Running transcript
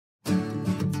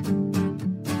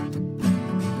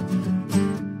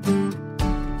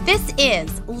This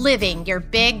is Living Your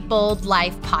Big, Bold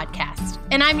Life podcast,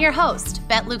 and I'm your host,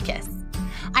 Bet Lucas.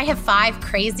 I have 5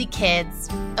 crazy kids,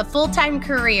 a full-time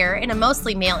career in a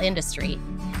mostly male industry,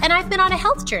 and I've been on a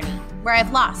health journey where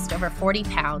I've lost over 40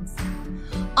 pounds.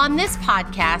 On this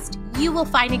podcast, you will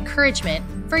find encouragement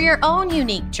for your own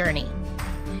unique journey.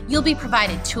 You'll be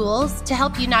provided tools to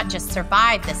help you not just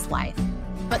survive this life,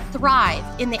 but thrive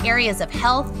in the areas of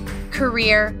health,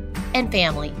 career, and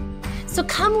family. So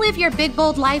come live your big,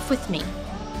 bold life with me.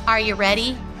 Are you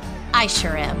ready? I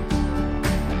sure am.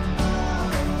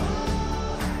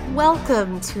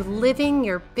 Welcome to Living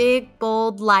Your Big,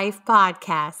 Bold Life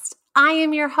podcast. I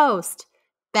am your host,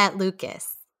 Bet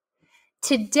Lucas.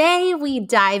 Today, we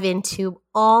dive into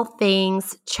all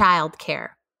things childcare.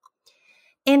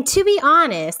 And to be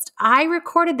honest, I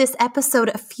recorded this episode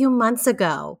a few months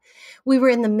ago. We were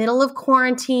in the middle of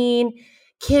quarantine.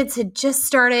 Kids had just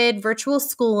started virtual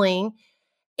schooling,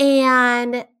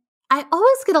 and I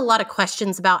always get a lot of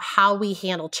questions about how we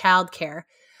handle childcare,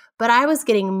 but I was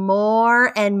getting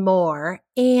more and more,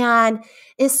 and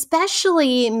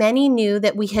especially many knew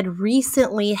that we had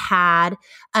recently had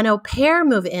an au pair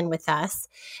move in with us,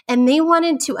 and they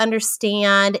wanted to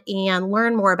understand and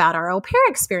learn more about our au pair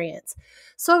experience.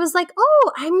 So I was like,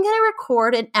 I'm going to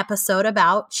record an episode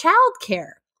about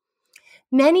childcare.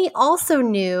 Many also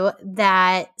knew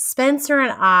that Spencer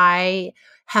and I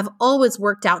have always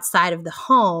worked outside of the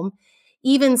home,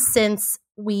 even since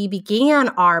we began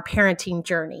our parenting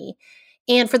journey.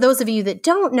 And for those of you that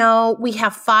don't know, we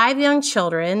have 5 young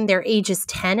children. They're ages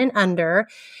 10 and under,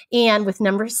 and with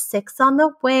number 6 on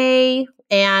the way,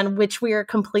 and which we are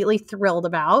completely thrilled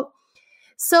about.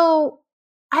 So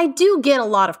I do get a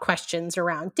lot of questions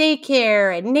around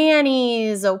daycare and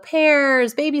nannies, au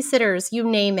pairs, babysitters, you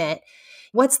name it.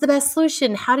 What's the best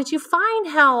solution? How did you find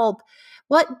help?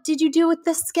 What did you do with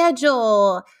the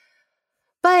schedule?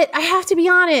 But I have to be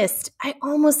honest, I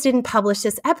almost didn't publish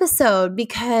this episode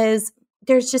because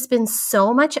there's just been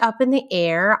so much up in the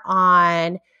air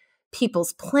on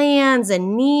people's plans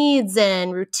and needs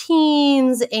and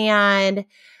routines. And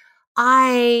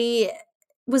I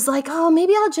was like,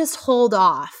 maybe I'll just hold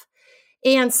off.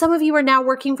 And some of you are now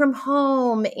working from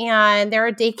home, and there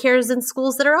are daycares and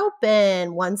schools that are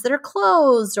open, ones that are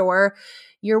closed, or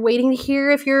you're waiting to hear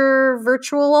if you're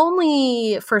virtual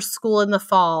only for school in the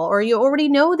fall, or you already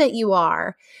know that you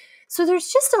are. So there's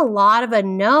just a lot of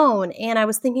unknown. And I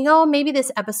was thinking, maybe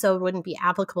this episode wouldn't be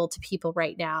applicable to people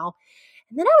right now.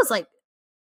 And then I was like,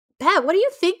 Bet, what are you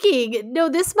thinking? No,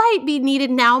 this might be needed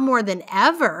now more than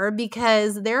ever,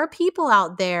 because there are people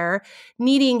out there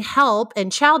needing help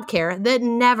and childcare that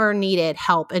never needed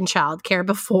help and childcare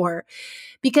before,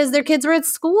 because their kids were at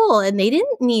school and they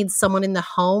didn't need someone in the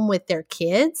home with their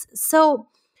kids. So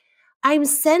I'm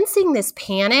sensing this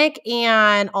panic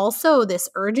and also this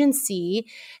urgency.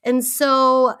 And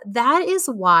so that is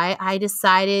why I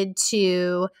decided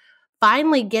to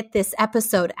finally get this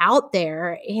episode out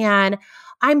there. And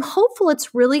I'm hopeful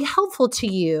it's really helpful to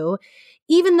you,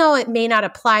 even though it may not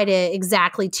apply to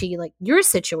exactly to you, like your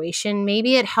situation.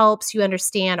 Maybe it helps you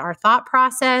understand our thought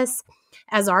process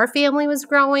as our family was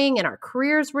growing and our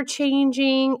careers were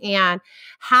changing, and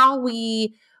how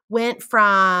we went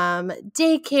from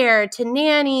daycare to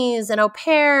nannies and au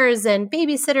pairs and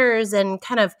babysitters, and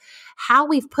kind of how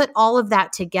we've put all of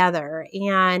that together.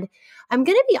 And I'm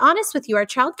going to be honest with you, our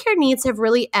childcare needs have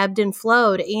really ebbed and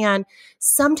flowed. And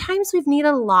sometimes we've needed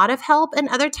a lot of help, and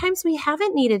other times we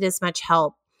haven't needed as much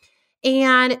help.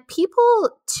 And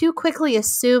people too quickly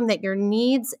assume that your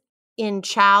needs in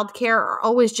childcare are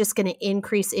always just going to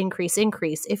increase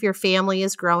if your family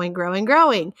is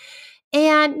growing.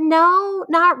 And no,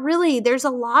 not really. There's a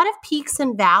lot of peaks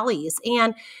and valleys,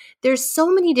 and there's so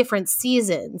many different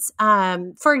seasons.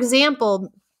 For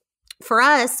example, for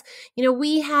us,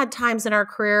 we had times in our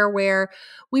career where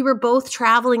we were both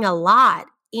traveling a lot,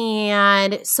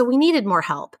 and so we needed more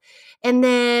help. And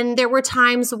then there were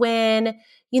times when,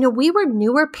 we were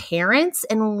newer parents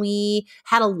and we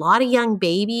had a lot of young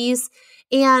babies,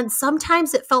 and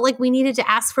sometimes it felt like we needed to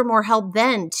ask for more help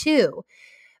then too.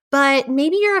 But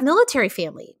maybe you're a military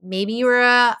family. Maybe you're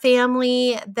a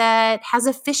family that has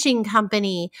a fishing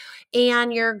company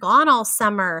and you're gone all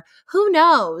summer. Who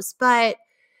knows? But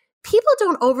people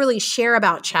don't overly share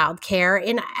about childcare,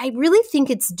 and I really think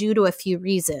it's due to a few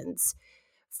reasons.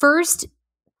 First,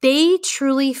 they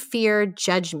truly fear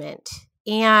judgment.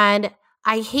 And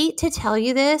I hate to tell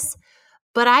you this,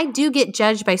 but I do get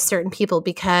judged by certain people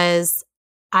because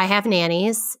I have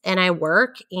nannies and I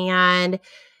work, and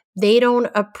they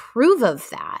don't approve of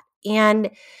that.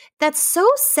 And that's so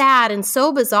sad and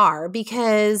so bizarre,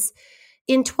 because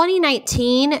in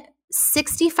 2019,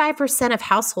 65% of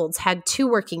households had two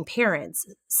working parents.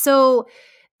 So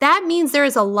that means there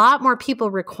is a lot more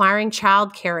people requiring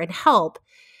childcare and help.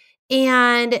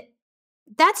 And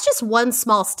that's just one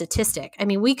small statistic. I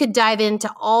mean, we could dive into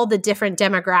all the different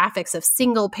demographics of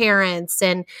single parents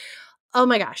and oh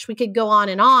my gosh, we could go on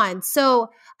and on.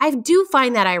 So I do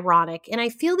find that ironic. And I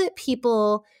feel that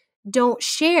people don't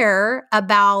share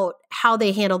about how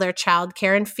they handle their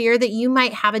childcare and fear that you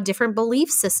might have a different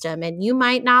belief system and you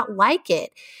might not like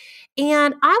it.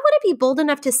 And I want to be bold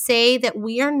enough to say that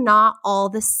we are not all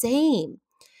the same.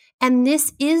 And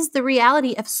this is the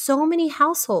reality of so many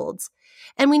households.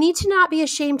 And we need to not be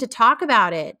ashamed to talk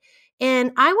about it.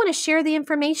 And I want to share the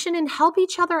information and help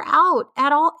each other out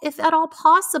if at all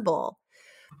possible.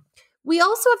 We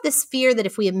also have this fear that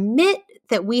if we admit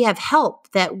that we have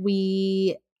help, that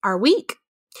we are weak.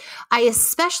 I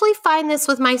especially find this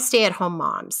with my stay-at-home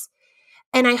moms.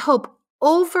 And I hope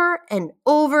over and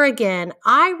over again,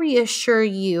 I reassure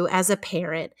you as a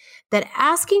parent that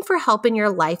asking for help in your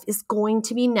life is going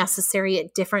to be necessary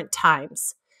at different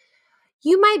times.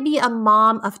 You might be a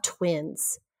mom of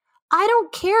twins. I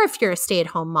don't care if you're a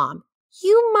stay-at-home mom.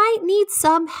 You might need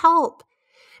some help.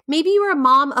 Maybe you're a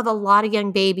mom of a lot of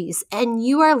young babies and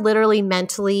you are literally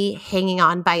mentally hanging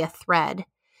on by a thread.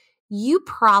 You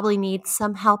probably need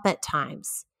some help at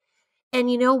times.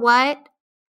 And you know what?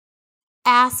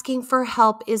 Asking for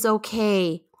help is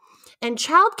okay. And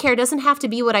childcare doesn't have to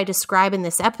be what I describe in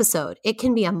this episode. It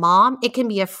can be a mom, it can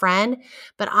be a friend,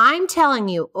 but I'm telling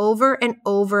you over and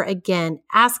over again,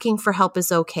 asking for help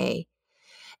is okay.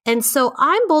 And so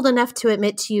I'm bold enough to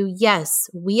admit to you, yes,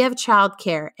 we have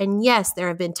childcare. And yes, there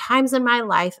have been times in my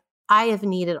life I have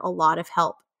needed a lot of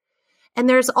help. And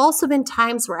there's also been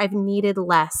times where I've needed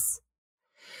less.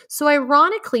 So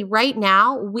ironically, right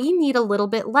now, we need a little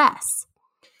bit less.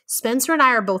 Spencer and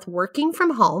I are both working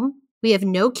from home. We have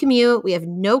no commute. We have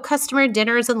no customer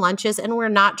dinners and lunches, and we're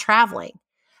not traveling.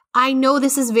 I know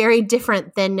this is very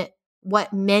different than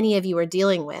what many of you are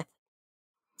dealing with,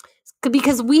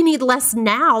 because we need less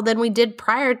now than we did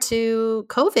prior to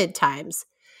COVID times.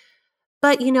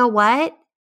 But you know what?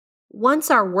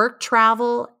 Once our work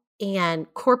travel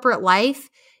and corporate life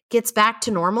gets back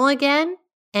to normal again,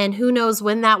 and who knows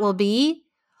when that will be,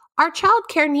 our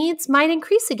childcare needs might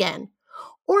increase again.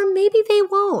 Or maybe they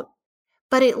won't.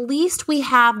 But at least we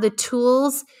have the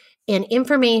tools and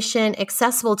information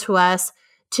accessible to us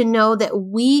to know that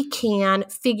we can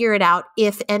figure it out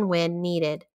if and when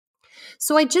needed.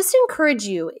 So I just encourage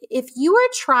you, if you are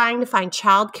trying to find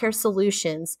childcare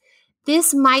solutions,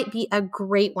 this might be a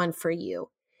great one for you.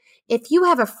 If you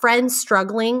have a friend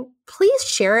struggling, please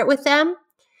share it with them.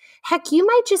 Heck, you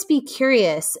might just be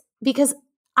curious because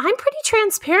I'm pretty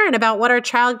transparent about what our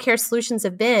childcare solutions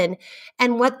have been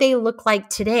and what they look like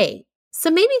today. So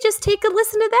maybe just take a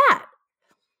listen to that.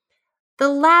 The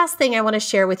last thing I want to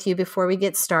share with you before we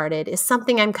get started is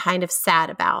something I'm kind of sad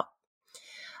about.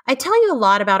 I tell you a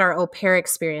lot about our au pair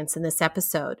experience in this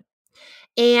episode.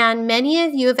 And many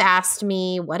of you have asked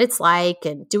me what it's like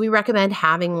and do we recommend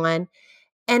having one?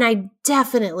 And I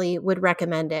definitely would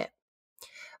recommend it.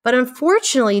 But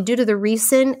unfortunately, due to the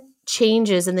recent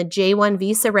changes in the J-1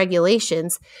 visa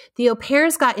regulations, the au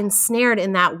pairs got ensnared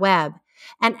in that web.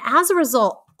 And as a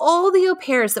result, all the au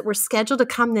pairs that were scheduled to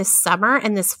come this summer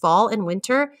and this fall and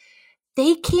winter,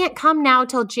 they can't come now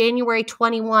till January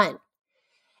 21.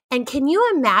 And can you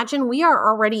imagine, we are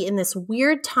already in this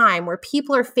weird time where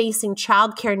people are facing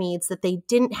childcare needs that they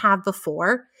didn't have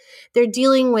before. They're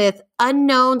dealing with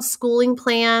unknown schooling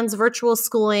plans, virtual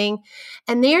schooling,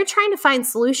 and they are trying to find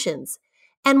solutions.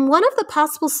 And one of the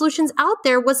possible solutions out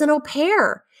there was an au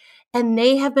pair, and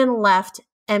they have been left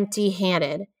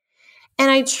empty-handed. And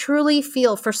I truly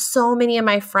feel for so many of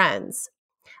my friends.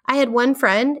 I had one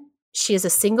friend, she is a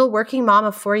single working mom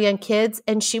of 4 young kids,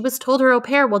 and she was told her au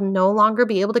pair will no longer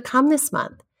be able to come this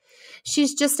month.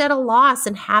 She's just at a loss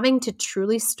and having to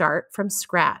truly start from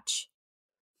scratch.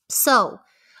 So,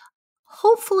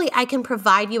 hopefully I can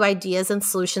provide you ideas and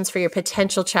solutions for your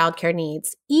potential childcare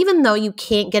needs, even though you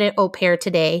can't get an au pair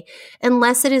today,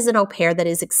 unless it is an au pair that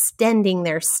is extending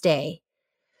their stay.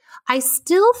 I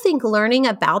still think learning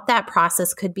about that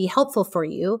process could be helpful for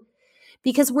you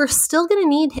because we're still going to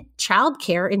need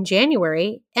childcare in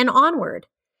January and onward.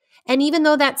 And even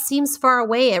though that seems far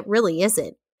away, it really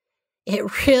isn't.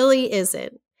 It really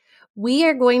isn't. We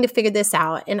are going to figure this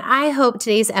out, and I hope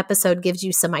today's episode gives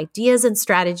you some ideas and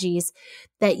strategies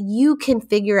that you can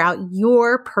figure out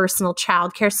your personal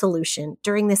childcare solution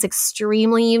during this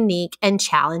extremely unique and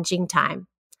challenging time.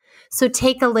 So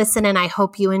take a listen, and I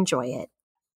hope you enjoy it.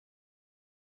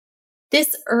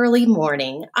 This early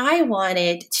morning, I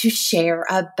wanted to share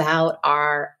about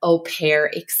our au pair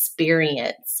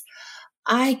experience.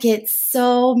 I get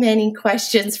so many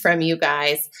questions from you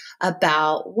guys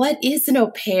about what is an au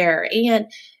pair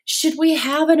and should we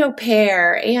have an au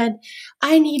pair? And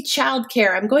I need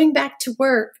childcare. I'm going back to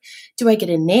work. Do I get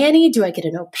a nanny? Do I get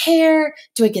an au pair?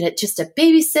 Do I get just a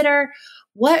babysitter?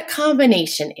 What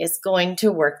combination is going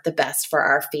to work the best for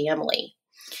our family?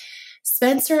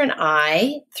 Spencer and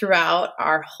I, throughout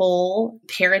our whole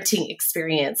parenting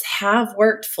experience, have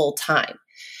worked full time.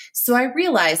 So I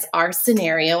realize our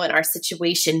scenario and our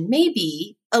situation may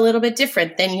be a little bit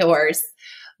different than yours,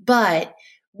 but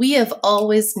we have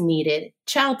always needed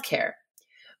childcare.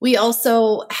 We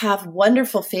also have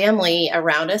wonderful family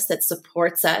around us that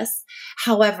supports us.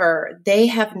 However, they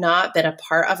have not been a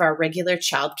part of our regular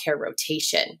childcare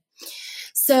rotation.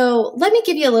 So let me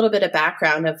give you a little bit of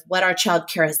background of what our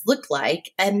childcare has looked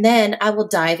like, and then I will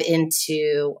dive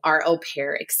into our au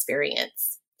pair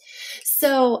experience.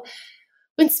 So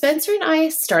when Spencer and I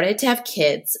started to have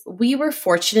kids, we were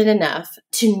fortunate enough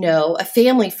to know a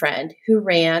family friend who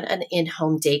ran an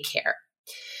in-home daycare.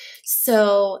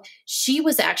 So she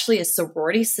was actually a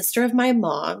sorority sister of my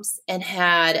mom's and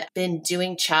had been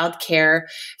doing childcare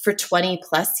for 20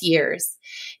 plus years.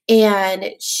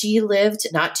 And she lived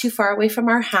not too far away from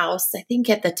our house. I think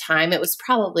at the time it was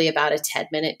probably about a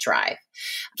 10-minute drive,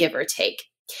 give or take.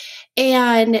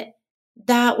 And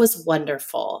that was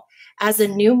wonderful as a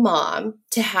new mom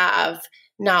to have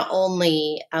not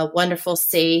only a wonderful,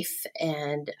 safe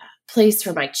and place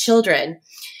for my children.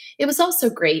 It was also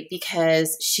great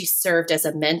because she served as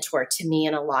a mentor to me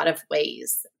in a lot of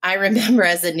ways. I remember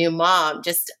as a new mom,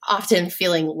 just often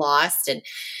feeling lost and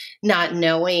not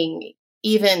knowing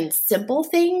even simple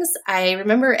things. I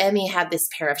remember Emmy had this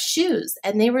pair of shoes,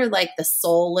 and they were like the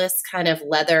soleless kind of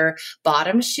leather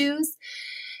bottom shoes.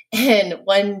 And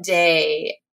one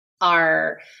day,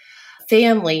 our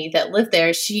family that lived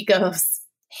there, she goes,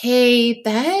 "Hey,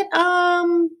 Bet,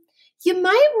 you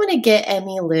might want to get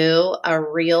Emmy Lou a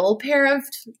real pair of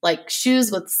like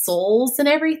shoes with soles and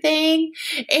everything."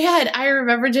 And I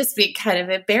remember just being kind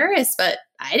of embarrassed, but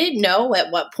I didn't know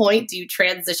at what point do you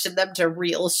transition them to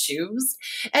real shoes.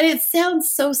 And it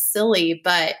sounds so silly,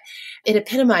 but it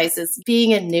epitomizes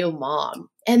being a new mom.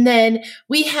 And then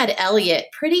we had Elliot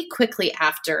pretty quickly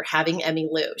after having Emmy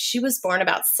Lou. She was born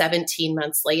about 17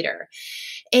 months later.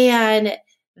 And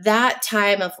that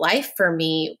time of life for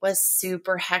me was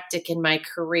super hectic in my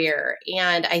career.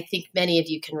 And I think many of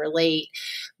you can relate,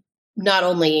 not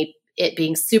only it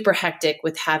being super hectic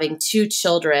with having two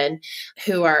children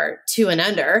who are 2 and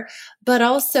under, but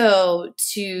also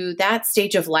to that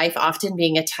stage of life often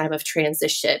being a time of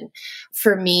transition.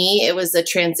 For me, it was a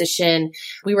transition.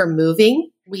 We were moving.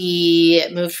 We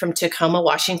moved from Tacoma,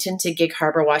 Washington to Gig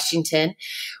Harbor, Washington.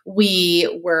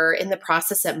 We were in the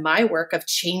process at my work of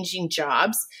changing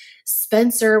jobs.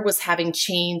 Spencer was having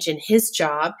change in his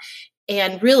job.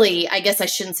 And really, I guess I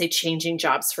shouldn't say changing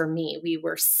jobs for me. We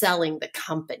were selling the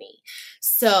company.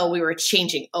 So we were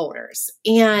changing owners.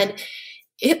 And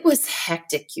it was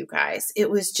hectic, you guys. It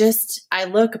was just, I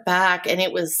look back and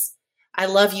it was, I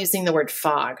love using the word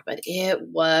fog, but it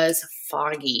was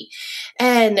foggy.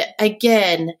 And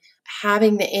again,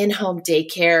 having the in-home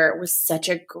daycare was such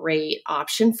a great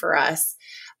option for us.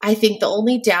 I think the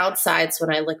only downsides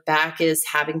when I look back is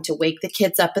having to wake the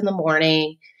kids up in the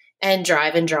morning and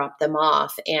drive and drop them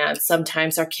off. And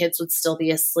sometimes our kids would still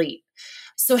be asleep.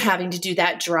 So having to do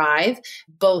that drive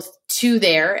both to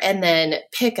there and then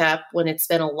pick up when it's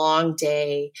been a long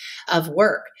day of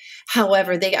work.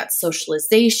 However, they got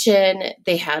socialization.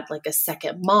 They had like a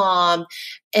second mom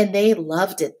and they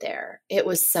loved it there. It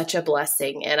was such a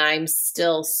blessing. And I'm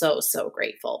still so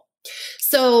grateful.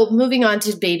 So moving on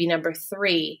to baby number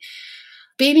 3.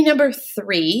 Baby number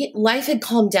 3, life had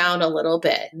calmed down a little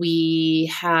bit.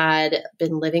 We had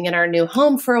been living in our new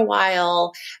home for a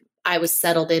while. I was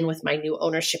settled in with my new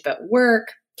ownership at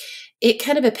work. It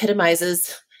kind of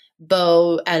epitomizes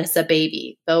Bo as a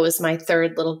baby. Bo is my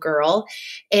 3rd little girl,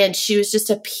 and she was just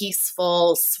a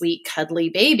peaceful, sweet, cuddly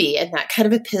baby. And that kind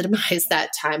of epitomized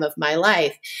that time of my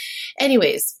life.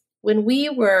 Anyways, when we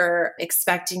were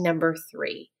expecting number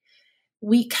 3,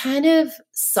 we kind of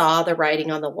saw the writing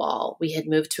on the wall. We had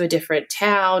moved to a different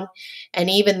town.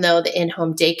 And even though the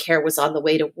in-home daycare was on the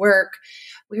way to work,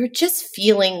 we were just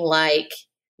feeling like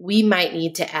we might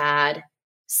need to add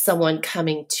someone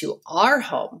coming to our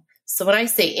home. So when I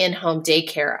say in-home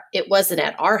daycare, it wasn't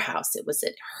at our house. It was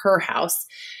at her house.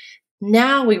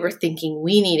 Now we were thinking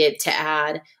we needed to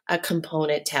add a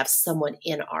component to have someone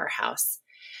in our house.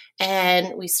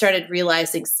 And we started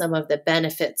realizing some of the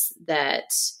benefits that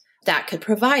that could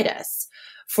provide us.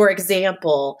 For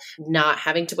example, not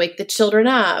having to wake the children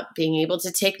up, being able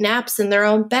to take naps in their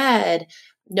own bed.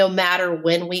 No matter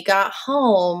when we got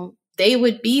home, they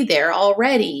would be there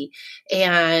already.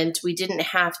 And we didn't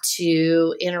have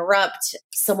to interrupt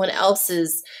someone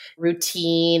else's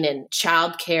routine and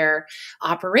childcare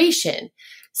operation.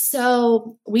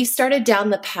 So we started down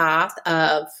the path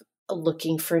of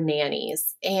looking for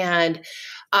nannies. And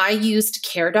I used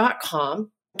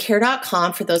care.com.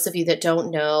 Care.com, for those of you that don't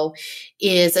know,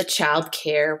 is a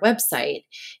childcare website,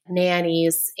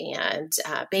 nannies and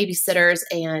babysitters.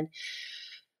 And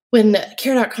when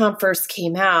care.com first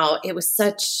came out, it was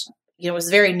it was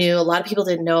very new. A lot of people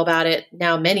didn't know about it.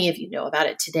 Now, many of you know about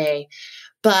it today,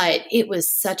 but it was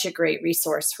such a great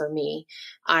resource for me.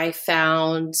 I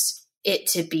found it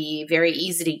to be very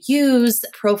easy to use.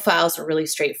 Profiles were really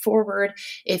straightforward.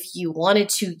 If you wanted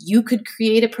to, you could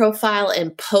create a profile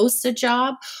and post a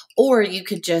job, or you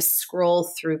could just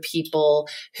scroll through people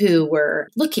who were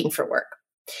looking for work.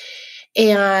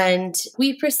 And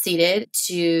we proceeded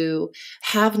to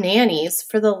have nannies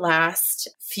for the last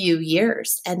few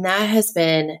years. And that has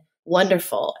been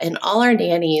wonderful. And all our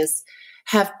nannies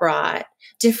have brought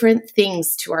different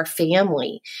things to our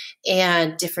family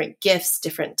and different gifts,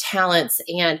 different talents.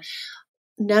 And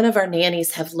none of our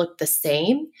nannies have looked the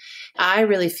same. I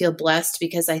really feel blessed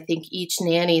because I think each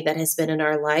nanny that has been in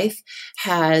our life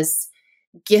has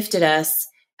gifted us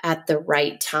at the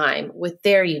right time with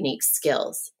their unique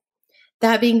skills.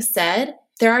 That being said,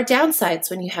 there are downsides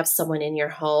when you have someone in your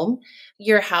home.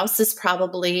 Your house is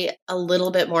probably a little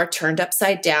bit more turned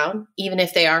upside down, even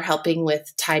if they are helping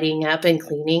with tidying up and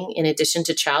cleaning in addition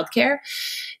to childcare.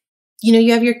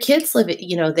 You have your kids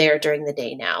there during the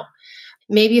day now.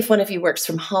 Maybe if one of you works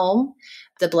from home,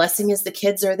 the blessing is the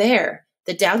kids are there.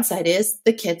 The downside is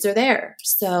the kids are there,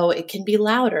 so it can be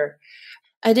louder.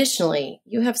 Additionally,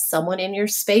 you have someone in your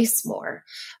space more.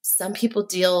 Some people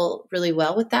deal really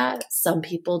well with that. Some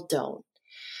people don't.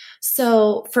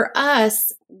 So for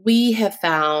us, we have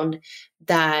found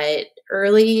that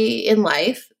early in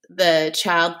life, the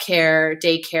childcare,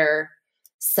 daycare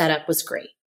setup was great.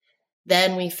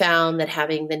 Then we found that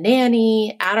having the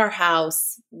nanny at our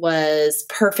house was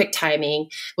perfect timing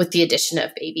with the addition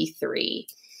of baby 3.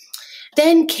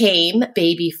 Then came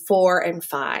baby 4 and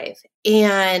 5.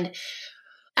 And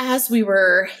as we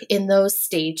were in those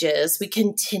stages, we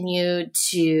continued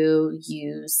to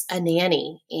use a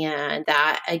nanny, and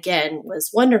that again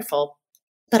was wonderful.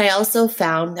 But I also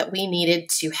found that we needed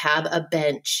to have a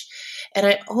bench. And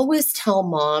I always tell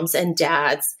moms and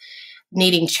dads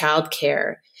needing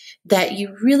childcare that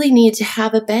you really need to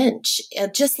have a bench,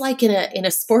 just like in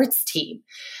a sports team.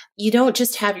 You don't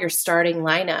just have your starting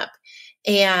lineup.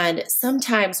 And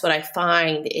sometimes what I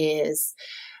find is,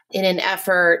 in an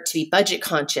effort to be budget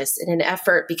conscious, in an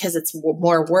effort because it's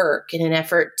more work, in an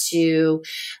effort to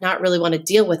not really want to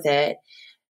deal with it,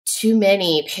 too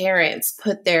many parents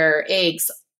put their eggs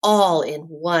all in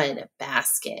one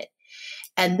basket.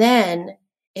 And then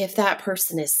if that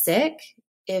person is sick,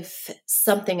 if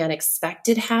something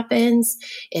unexpected happens,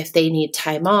 if they need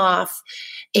time off,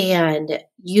 and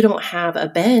you don't have a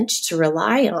bench to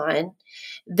rely on,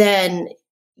 then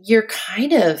you're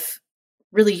kind of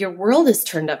really, your world is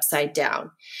turned upside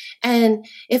down. And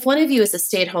if one of you is a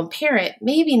stay-at-home parent,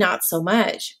 maybe not so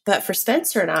much. But for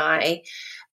Spencer and I,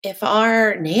 if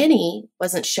our nanny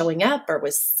wasn't showing up or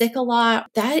was sick a lot,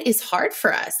 that is hard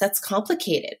for us. That's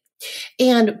complicated.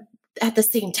 And at the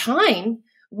same time,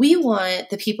 we want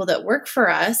the people that work for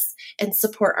us and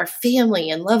support our family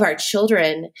and love our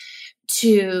children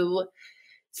to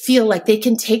feel like they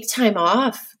can take time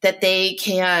off, that they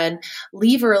can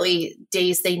leave early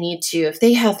days they need to if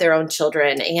they have their own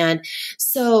children. And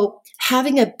so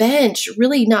having a bench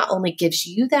really not only gives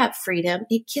you that freedom,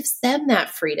 it gives them that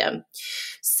freedom.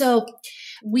 So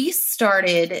we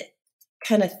started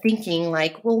kind of thinking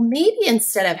like, well, maybe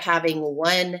instead of having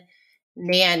one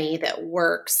nanny that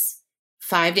works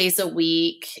 5 days a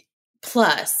week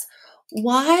plus,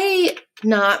 why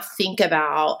not think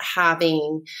about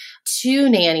having 2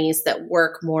 nannies that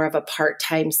work more of a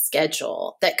part-time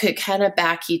schedule that could kind of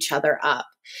back each other up?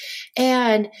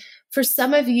 And for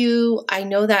some of you, I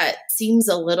know that seems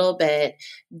a little bit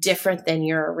different than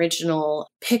your original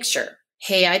picture.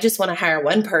 Hey, I just want to hire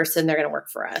one person. They're going to work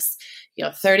for us,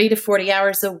 30 to 40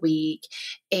 hours a week,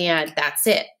 and that's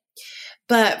it.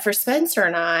 But for Spencer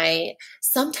and I,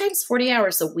 sometimes 40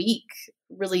 hours a week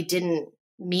really didn't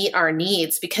meet our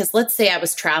needs, because let's say I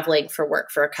was traveling for work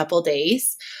for a couple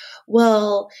days.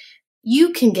 Well,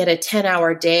 you can get a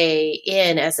 10-hour day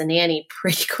in as a nanny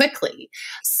pretty quickly.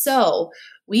 So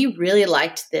we really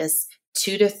liked this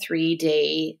 2 to 3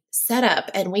 day setup.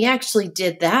 And we actually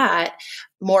did that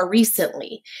more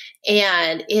recently,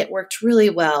 and it worked really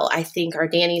well. I think our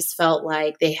nannies felt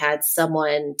like they had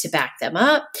someone to back them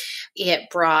up. It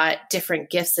brought different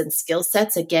gifts and skill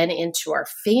sets again into our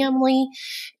family.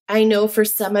 I know for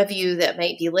some of you that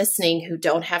might be listening who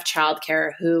don't have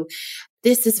childcare, who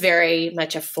this is very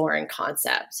much a foreign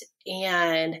concept.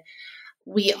 And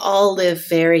we all live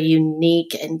very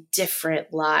unique and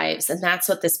different lives. And that's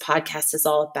what this podcast is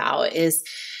all about, is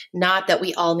not that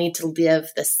we all need to live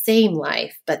the same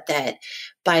life, but that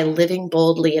by living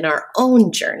boldly in our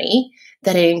own journey,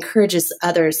 that it encourages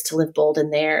others to live bold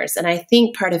in theirs. And I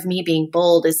think part of me being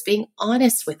bold is being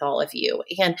honest with all of you.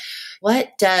 And what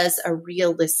does a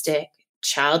realistic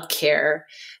childcare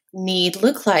need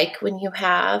look like when you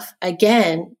have,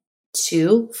 again,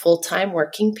 2 full-time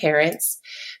working parents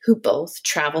who both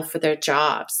travel for their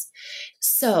jobs?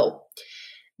 So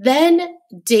then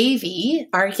Davy,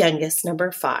 our youngest,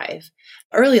 number 5,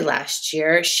 early last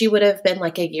year, she would have been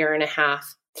like a year and a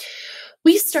half.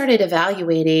 We started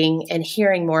evaluating and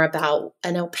hearing more about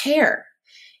an au pair.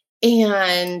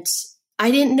 And I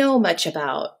didn't know much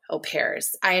about au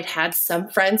pairs. I had had some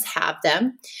friends have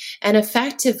them. And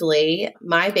effectively,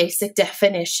 my basic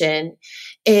definition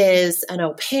is an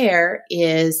au pair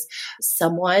is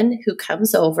someone who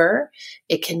comes over.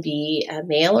 It can be a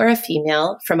male or a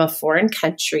female from a foreign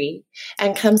country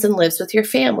and comes and lives with your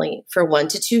family for 1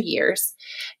 to 2 years.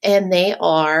 And they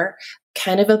are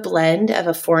kind of a blend of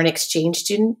a foreign exchange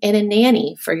student and a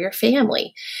nanny for your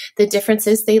family. The difference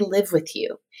is they live with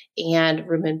you, and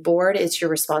room and board is your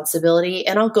responsibility.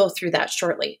 And I'll go through that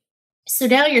shortly. So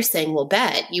now you're saying, well,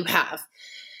 Bet, you have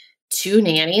 2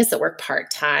 nannies that work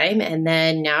part-time, and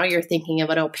then now you're thinking of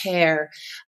an au pair.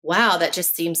 Wow, that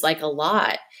just seems like a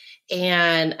lot.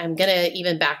 And I'm going to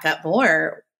even back up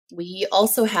more. We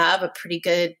also have a pretty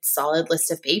good solid list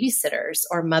of babysitters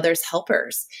or mother's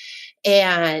helpers.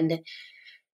 And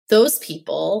those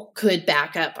people could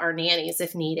back up our nannies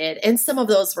if needed. And some of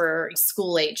those were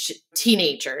school age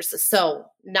teenagers. So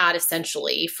not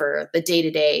essentially for the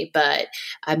day-to-day, but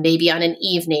maybe on an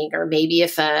evening, or maybe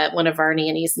if one of our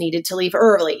nannies needed to leave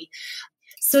early.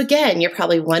 So again, you're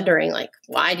probably wondering, like,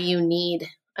 why do you need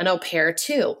an au pair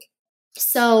too?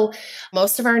 So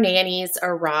most of our nannies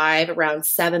arrive around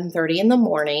 7:30 in the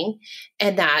morning,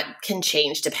 and that can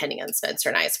change depending on Spencer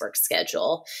and I's work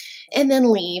schedule, and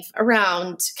then leave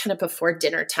around kind of before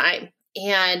dinner time.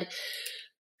 And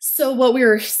so what we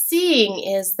were seeing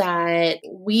is that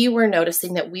we were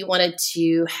noticing that we wanted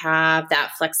to have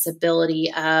that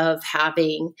flexibility of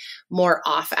having more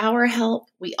off-hour help.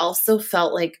 We also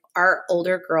felt like our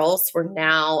older girls were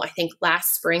now, I think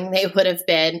last spring, they would have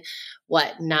been,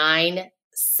 9,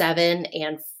 7,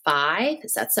 and 5.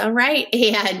 Does that sound right?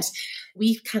 And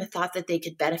we kind of thought that they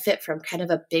could benefit from kind of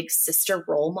a big sister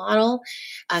role model,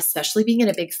 especially being in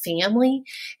a big family.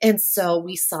 And so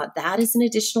we saw that as an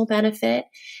additional benefit.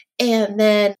 And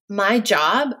then my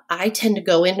job, I tend to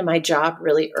go into my job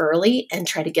really early and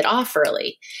try to get off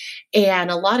early.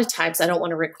 And a lot of times I don't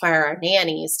want to require our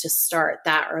nannies to start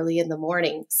that early in the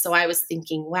morning. So I was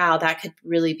thinking, wow, that could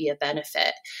really be a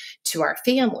benefit to our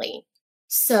family.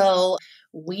 So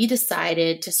we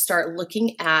decided to start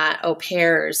looking at au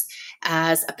pairs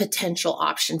as a potential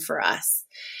option for us.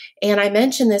 And I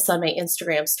mentioned this on my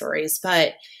Instagram stories,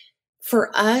 but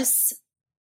for us,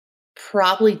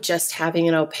 probably just having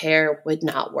an au pair would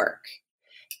not work.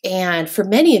 And for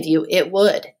many of you, it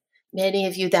would. Many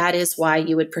of you, that is why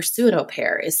you would pursue an au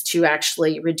pair, is to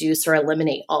actually reduce or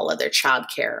eliminate all other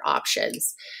childcare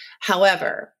options.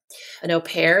 However, an au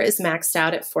pair is maxed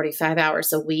out at 45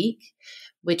 hours a week,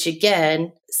 which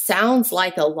again sounds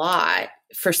like a lot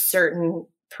for certain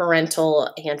parental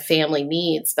and family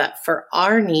needs. But for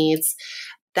our needs,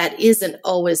 that isn't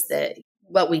always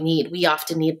what we need. We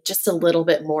often need just a little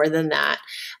bit more than that,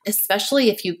 especially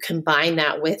if you combine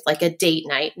that with like a date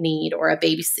night need or a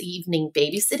evening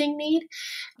babysitting need.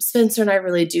 Spencer and I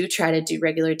really do try to do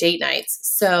regular date nights.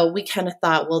 So we kind of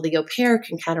thought, well, the au pair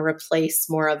can kind of replace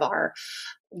more of our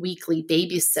weekly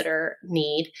babysitter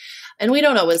need. And we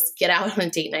don't always get out on a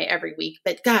date night every week,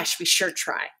 but gosh, we sure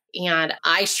try. And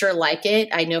I sure like it.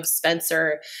 I know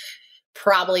Spencer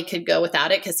probably could go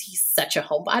without it because he's such a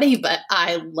homebody, but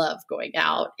I love going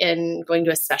out and going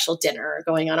to a special dinner or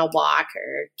going on a walk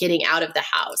or getting out of the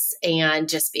house and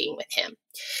just being with him.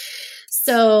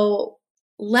 So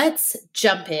let's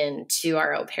jump into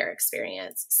our au pair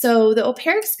experience. So the au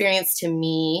pair experience to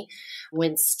me,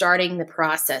 when starting the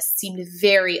process, seemed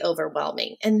very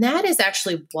overwhelming. And that is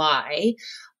actually why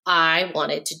I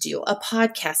wanted to do a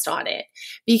podcast on it,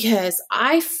 because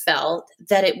I felt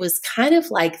that it was kind of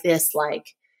like this,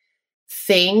 like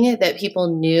thing that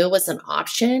people knew was an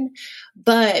option.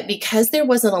 But because there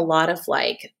wasn't a lot of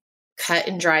like cut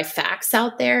and dry facts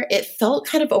out there, it felt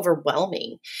kind of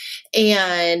overwhelming.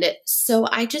 And so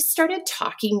I just started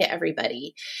talking to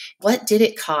everybody. What did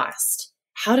it cost?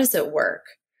 How does it work?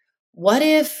 What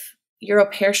if your au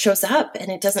pair shows up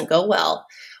and it doesn't go well?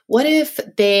 What if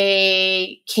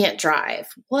they can't drive?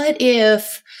 What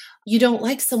if you don't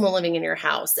like someone living in your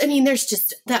house? I mean, there's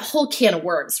just that whole can of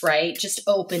worms, right? Just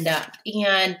opened up.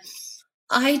 And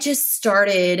I just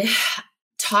started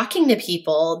talking to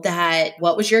people that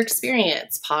what was your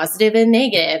experience, positive and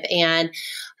negative? And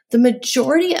the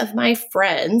majority of my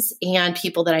friends and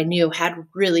people that I knew had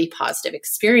really positive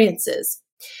experiences.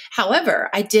 However,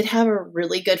 I did have a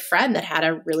really good friend that had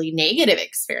a really negative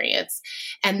experience.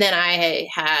 And then I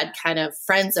had kind of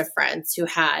friends of friends who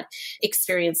had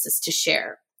experiences to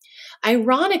share.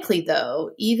 Ironically,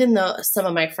 though, even though some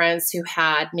of my friends who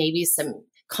had maybe some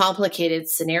complicated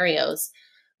scenarios,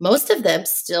 most of them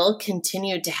still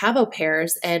continued to have au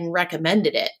pairs and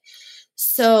recommended it.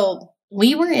 So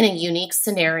we were in a unique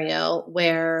scenario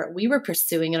where we were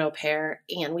pursuing an au pair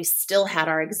and we still had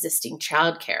our existing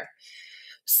childcare.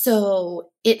 So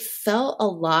it felt a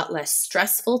lot less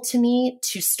stressful to me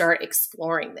to start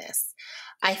exploring this.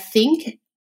 I think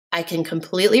I can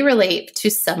completely relate to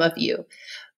some of you,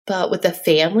 but with a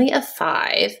family of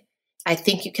 5, I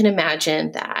think you can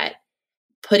imagine that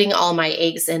putting all my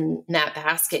eggs in that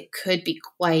basket could be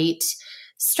quite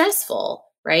stressful,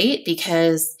 right?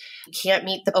 Because you can't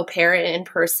meet the au pair in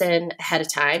person ahead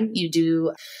of time. You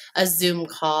do a Zoom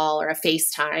call or a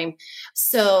FaceTime.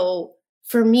 So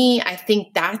for me, I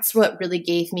think that's what really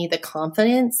gave me the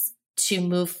confidence to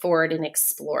move forward and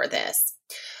explore this.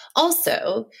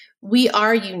 Also, we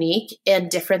are unique and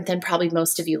different than probably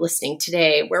most of you listening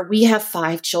today, where we have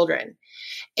 5 children.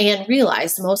 And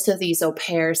realize most of these au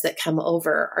pairs that come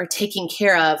over are taking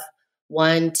care of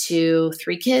 1, 2,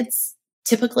 3 kids,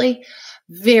 typically.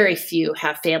 Very few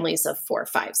have families of 4,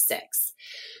 5, 6.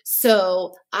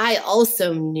 So I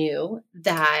also knew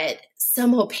that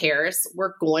some au pairs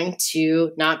were going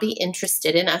to not be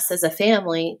interested in us as a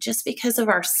family just because of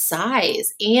our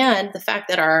size and the fact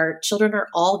that our children are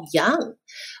all young.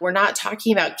 We're not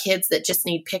talking about kids that just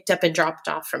need picked up and dropped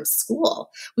off from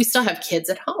school. We still have kids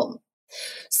at home.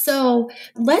 So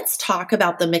let's talk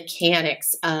about the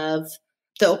mechanics of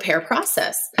the au pair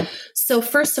process. So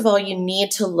first of all, you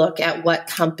need to look at what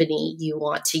company you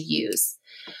want to use.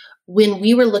 When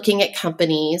we were looking at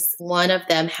companies, one of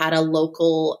them had a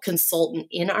local consultant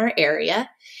in our area.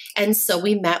 And so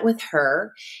we met with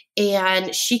her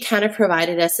and she kind of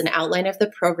provided us an outline of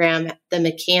the program, the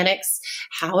mechanics,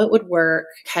 how it would work,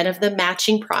 kind of the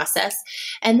matching process.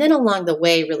 And then along the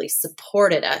way really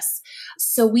supported us.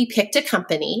 So we picked a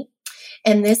company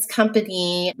and this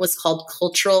company was called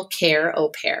Cultural Care Au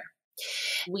Pair.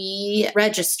 We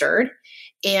registered.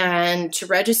 And to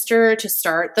register to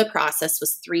start the process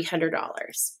was $300.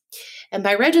 And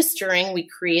by registering, we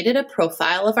created a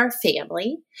profile of our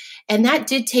family. And that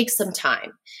did take some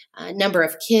time. Number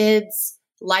of kids,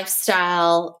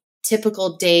 lifestyle,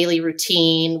 typical daily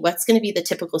routine, what's going to be the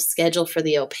typical schedule for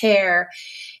the au pair.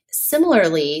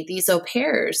 Similarly, these au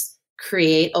pairs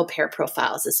create au pair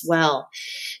profiles as well.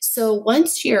 So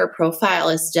once your profile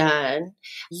is done,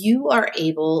 you are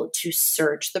able to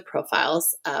search the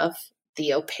profiles of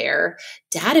the au pair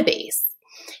database.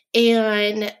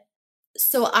 And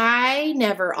so I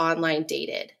never online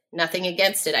dated, nothing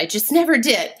against it. I just never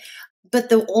did. But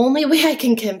the only way I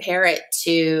can compare it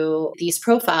to these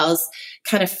profiles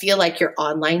kind of feel like you're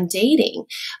online dating.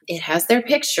 It has their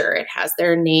picture, it has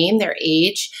their name, their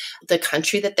age, the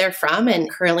country that they're from and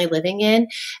currently living in.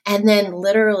 And then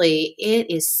literally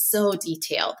it is so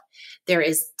detailed. There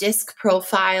is disc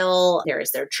profile, there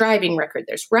is their driving record,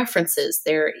 there's references,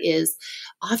 there is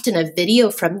often a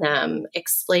video from them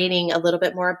explaining a little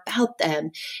bit more about them.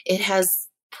 It has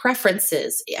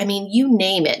preferences. I mean, you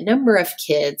name it, number of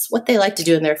kids, what they like to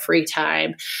do in their free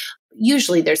time.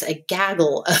 Usually there's a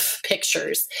gaggle of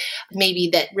pictures, maybe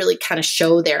that really kind of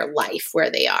show their life where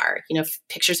they are,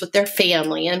 pictures with their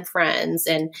family and friends.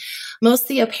 And most of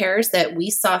the au pairs that we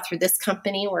saw through this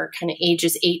company were kind of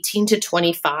ages 18 to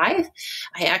 25.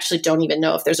 I actually don't even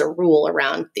know if there's a rule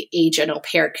around the age an au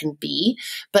pair can be,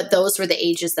 but those were the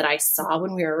ages that I saw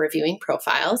when we were reviewing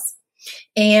profiles.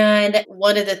 And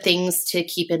one of the things to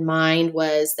keep in mind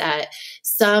was that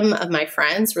some of my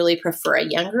friends really prefer a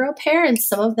younger au pair and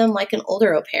some of them like an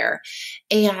older au pair.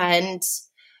 And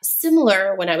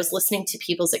similar when I was listening to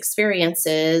people's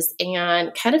experiences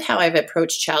and kind of how I've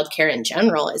approached childcare in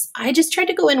general is I just tried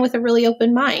to go in with a really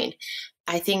open mind.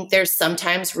 I think there's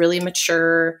sometimes really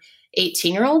mature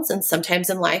 18-year-olds, and sometimes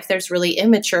in life there's really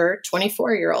immature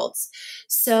 24-year-olds.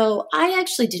 So I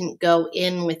actually didn't go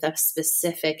in with a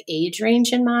specific age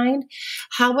range in mind.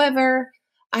 However,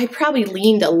 I probably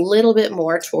leaned a little bit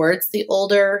more towards the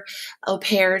older au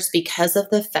pairs because of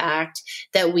the fact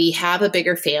that we have a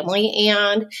bigger family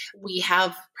and we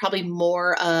have probably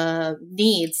more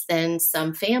needs than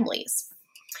some families.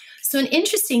 So an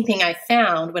interesting thing I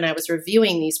found when I was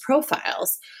reviewing these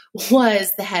profiles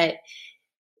was that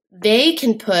they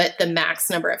can put the max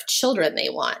number of children they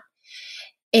want.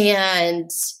 And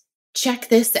check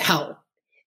this out.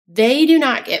 They do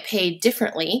not get paid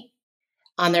differently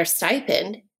on their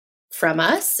stipend from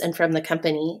us and from the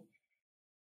company,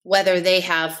 whether they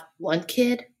have 1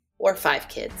 kid or 5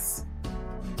 kids.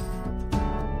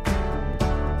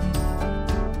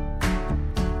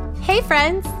 Hey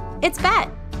friends, it's Bet.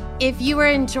 If you are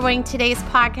enjoying today's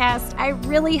podcast, I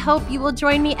really hope you will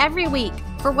join me every week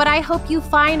for what I hope you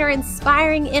find are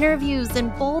inspiring interviews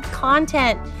and bold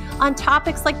content on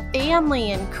topics like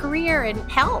family and career and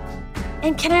health.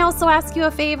 And can I also ask you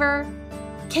a favor?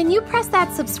 Can you press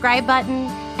that subscribe button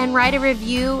and write a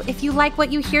review if you like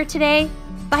what you hear today?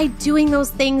 By doing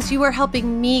those things, you are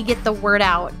helping me get the word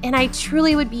out, and I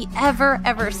truly would be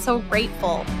ever so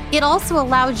grateful. It also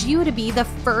allows you to be the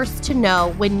first to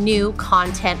know when new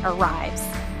content arrives.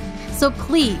 So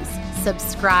please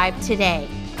subscribe today.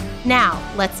 Now,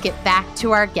 let's get back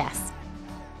to our guest.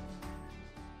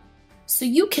 So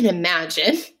you can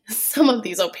imagine some of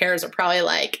these au pairs are probably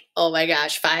like, oh my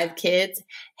gosh, 5 kids?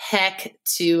 Heck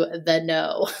to the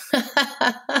no.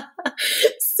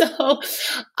 So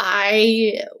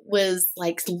I was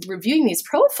like reviewing these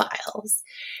profiles,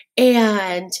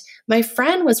 and my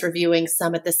friend was reviewing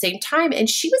some at the same time, and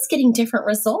she was getting different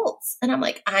results. And I'm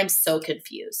like, I'm so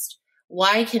confused.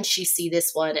 Why can she see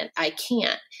this one and I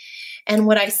can't? And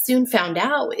what I soon found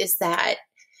out is that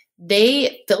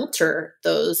they filter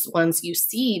those ones you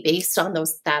see based on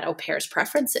that au pair's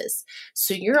preferences.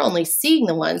 So you're only seeing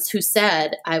the ones who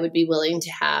said, I would be willing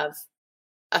to have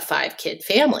a 5-kid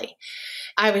family.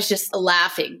 I was just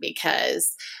laughing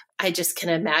because I just can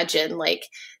imagine like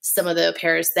some of the au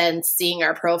pairs then seeing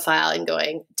our profile and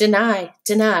going, deny.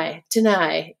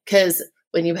 Because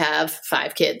when you have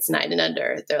 5 kids, 9 and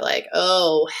under, they're like,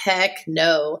 oh, heck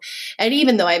no. And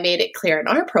even though I made it clear in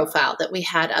our profile that we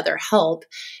had other help,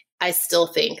 I still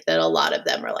think that a lot of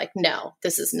them are like, no,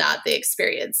 this is not the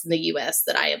experience in the US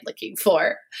that I am looking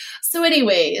for. So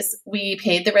anyways, we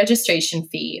paid the registration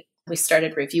fee. We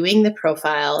started reviewing the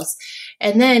profiles,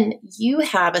 and then you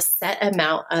have a set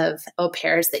amount of au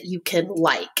pairs that you can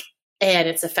like, and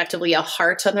it's effectively a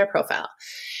heart on their profile.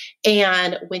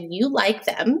 And when you like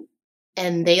them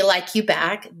and they like you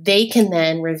back, they can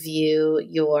then review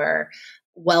your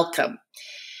welcome.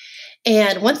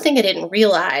 And one thing I didn't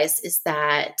realize is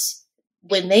that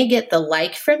when they get the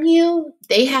like from you,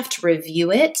 they have to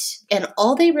review it. And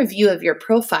all they review of your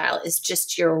profile is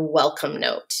just your welcome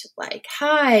note. Like,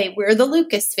 hi, we're the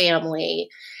Lucas family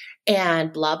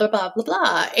and blah, blah, blah, blah,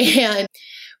 blah. And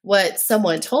what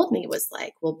someone told me was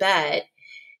like, well, Bet,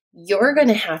 you're going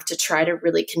to have to try to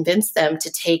really convince them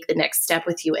to take the next step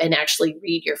with you and actually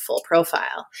read your full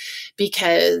profile,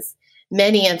 because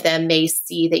many of them may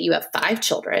see that you have 5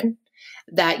 children,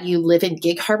 that you live in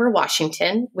Gig Harbor,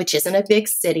 Washington, which isn't a big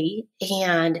city.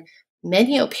 And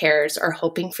many au pairs are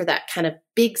hoping for that kind of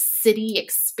big city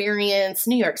experience,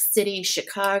 New York City,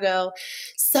 Chicago.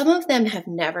 Some of them have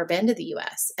never been to the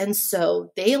US. And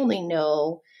so they only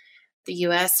know the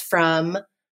US from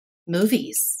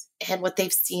movies and what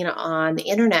they've seen on the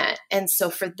internet. And so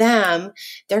for them,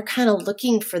 they're kind of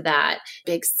looking for that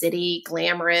big city,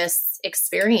 glamorous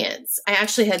experience. I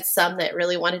actually had some that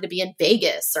really wanted to be in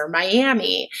Vegas or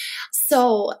Miami.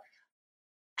 So,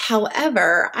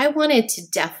 however, I wanted to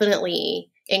definitely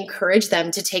encourage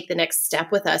them to take the next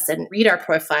step with us and read our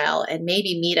profile and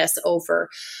maybe meet us over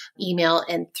email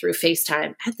and through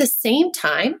FaceTime. At the same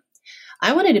time,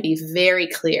 I wanted to be very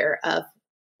clear of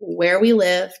where we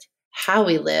lived, how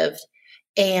we lived,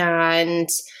 and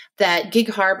that Gig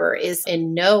Harbor is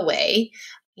in no way,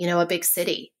 a big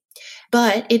city.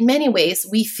 But in many ways,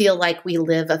 we feel like we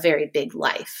live a very big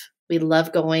life. We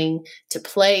love going to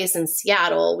plays in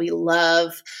Seattle. We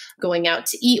love going out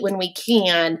to eat when we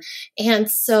can. And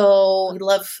so we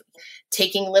love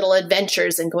taking little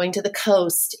adventures and going to the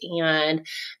coast and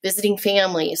visiting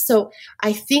family. So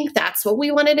I think that's what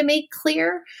we wanted to make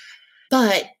clear.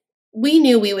 But we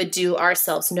knew we would do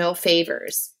ourselves no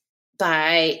favors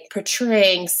by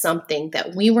portraying something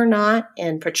that we were not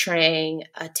and portraying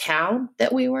a town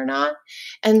that we were not.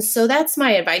 And so that's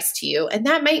my advice to you. And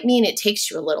that might mean it takes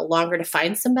you a little longer to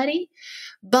find somebody,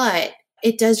 but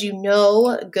it does you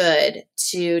no good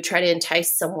to try to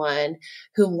entice someone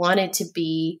who wanted to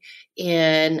be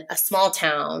in a small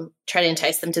town, try to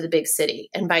entice them to the big city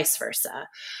and vice versa.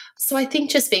 So I think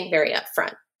just being very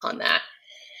upfront on that.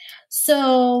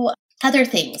 So other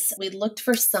things, we looked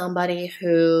for somebody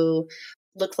who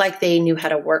looked like they knew how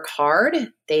to work hard.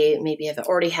 They maybe have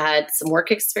already had some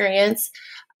work experience,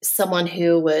 someone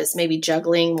who was maybe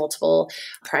juggling multiple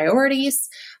priorities.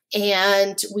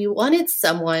 And we wanted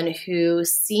someone who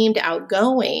seemed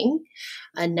outgoing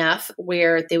enough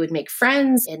where they would make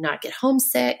friends and not get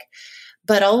homesick,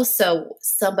 but also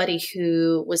somebody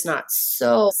who was not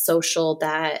so social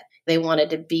that they wanted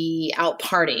to be out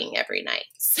partying every night.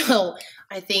 So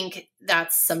I think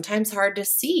that's sometimes hard to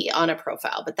see on a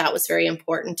profile, but that was very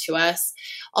important to us.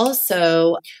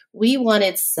 Also, we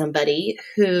wanted somebody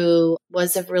who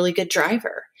was a really good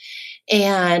driver.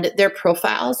 And their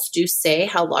profiles do say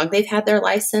how long they've had their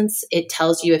license. It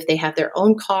tells you if they have their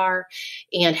own car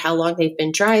and how long they've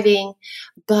been driving.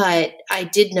 But I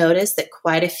did notice that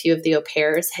quite a few of the au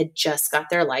pairs had just got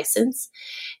their license.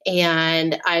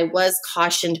 And I was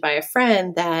cautioned by a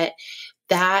friend that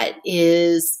that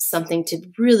is something to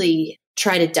really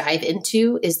try to dive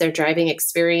into, is their driving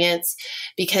experience,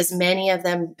 because many of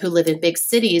them who live in big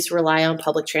cities rely on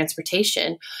public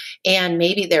transportation, and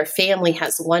maybe their family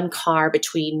has one car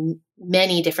between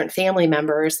many different family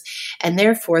members, and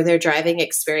therefore their driving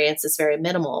experience is very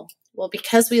minimal. Well,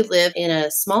 because we live in a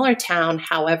smaller town,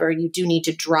 however, you do need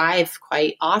to drive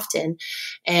quite often.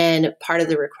 And part of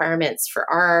the requirements for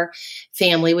our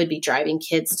family would be driving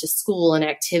kids to school and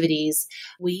activities.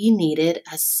 We needed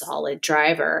a solid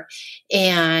driver.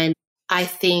 And I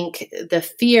think the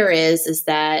fear is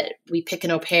that we pick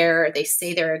an au pair, they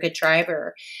say they're a good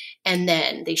driver, and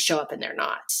then they show up and they're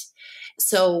not.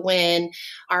 So when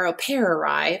our au pair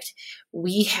arrived,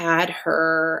 we had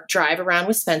her drive around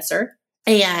with Spencer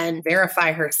and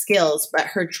verify her skills. But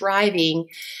her driving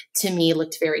to me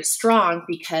looked very strong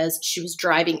because she was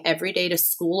driving every day to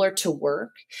school or to work.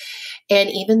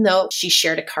 And even though she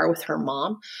shared a car with her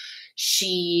mom,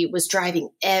 she was driving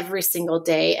every single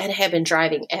day and had been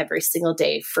driving every single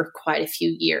day for quite a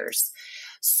few years.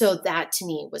 So that to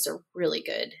me was a really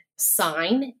good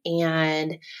sign.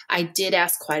 And I did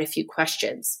ask quite a few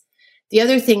questions. The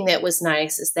other thing that was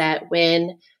nice is that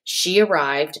when she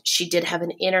arrived, she did have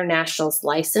an international's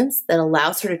license that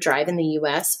allows her to drive in the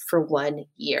US for 1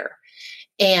 year.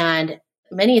 And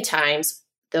many times,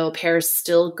 the au pairs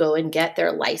still go and get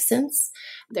their license,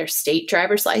 their state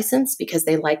driver's license, because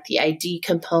they like the ID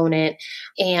component.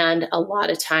 And a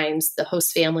lot of times, the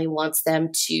host family wants them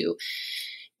to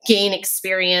gain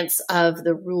experience of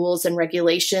the rules and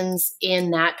regulations in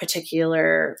that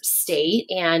particular state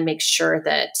and make sure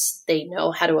that they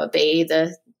know how to obey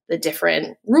the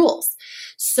different rules.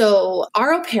 So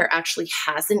our au pair actually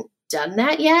hasn't done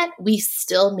that yet. We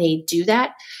still may do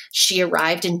that. She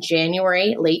arrived in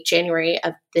January, late January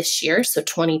of this year, so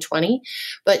 2020,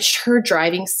 but her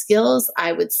driving skills,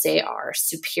 I would say, are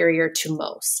superior to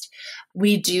most.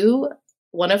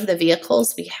 One of the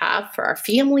vehicles we have for our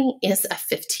family is a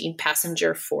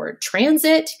 15-passenger Ford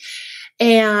Transit.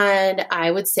 And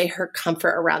I would say her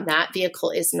comfort around that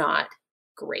vehicle is not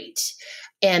great.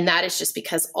 And that is just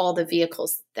because all the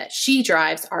vehicles that she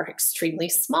drives are extremely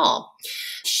small.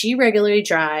 She regularly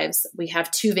drives, we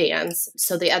have 2 vans.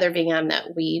 So the other van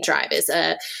that we drive is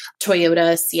a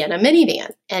Toyota Sienna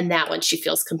minivan. And that one she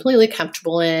feels completely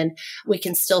comfortable in. We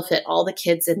can still fit all the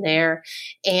kids in there.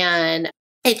 And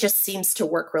it just seems to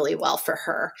work really well for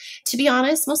her. To be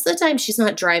honest, most of the time she's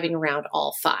not driving around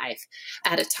all 5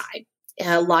 at a time.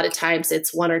 A lot of times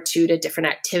it's 1 or 2 to different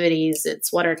activities.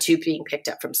 It's 1 or 2 being picked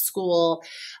up from school.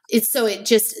 It's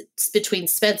between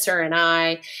Spencer and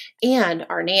I and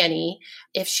our nanny.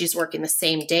 If she's working the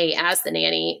same day as the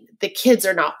nanny, the kids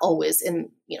are not always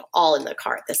all in the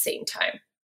car at the same time.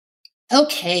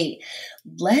 Okay,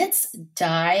 let's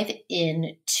dive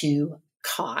into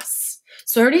costs.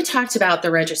 So I already talked about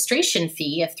the registration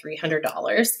fee of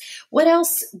 $300. What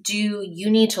else do you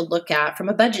need to look at from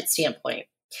a budget standpoint?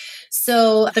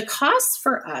 So the costs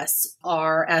for us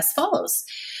are as follows.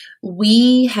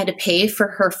 We had to pay for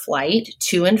her flight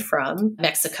to and from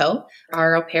Mexico.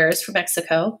 Our au pair is from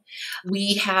Mexico.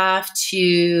 We have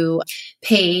to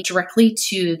pay directly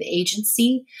to the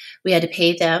agency. We had to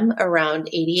pay them around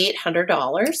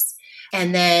 $8,800.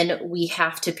 And then we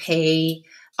have to pay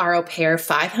our au pair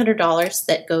 $500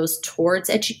 that goes towards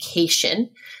education.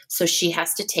 So she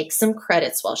has to take some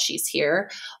credits while she's here.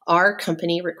 Our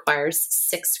company requires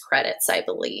 6 credits, I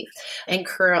believe. And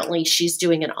currently she's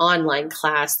doing an online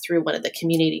class through one of the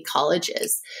community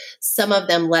colleges. Some of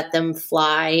them let them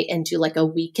fly and do like a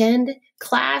weekend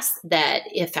class that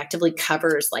effectively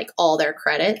covers like all their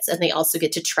credits, and they also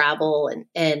get to travel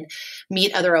and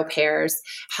meet other au pairs.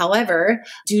 However,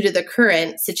 due to the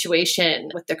current situation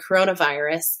with the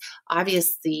coronavirus,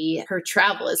 obviously her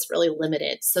travel is really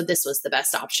limited. So this was the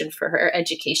best option for her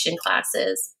education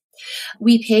classes.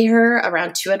 We pay her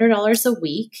around $200 a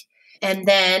week. And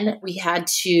then we had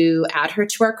to add her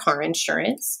to our car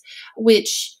insurance,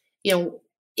 which,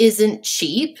 isn't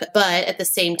cheap, but at the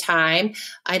same time,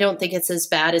 I don't think it's as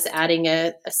bad as adding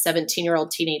a 17-year-old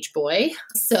teenage boy.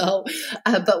 So,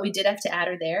 but we did have to add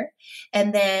her there.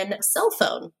 And then cell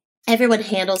phone. Everyone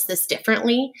handles this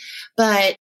differently,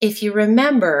 but if you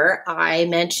remember, I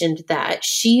mentioned that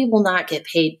she will not get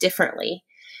paid differently,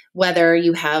 whether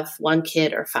you have 1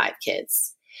 kid or 5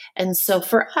 kids. And so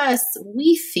for us,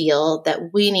 we feel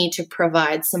that we need to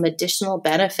provide some additional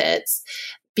benefits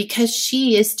because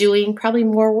she is doing probably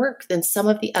more work than some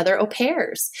of the other au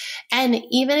pairs. And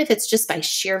even if it's just by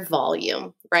sheer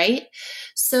volume, right?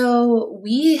 So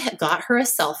we got her a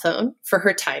cell phone for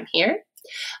her time here.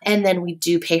 And then we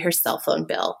do pay her cell phone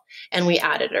bill, and we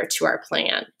added her to our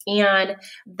plan. And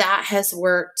that has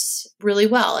worked really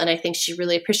well. And I think she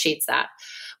really appreciates that.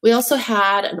 We also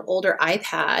had an older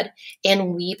iPad,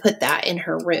 and we put that in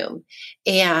her room.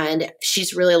 And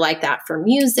she's really like that for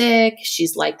music.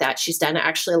 She's like that. She's done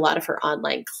actually a lot of her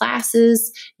online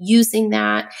classes using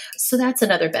that. So that's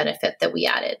another benefit that we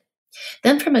added.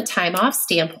 Then from a time off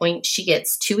standpoint, she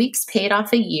gets 2 weeks paid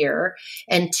off a year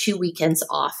and 2 weekends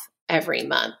off every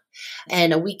month.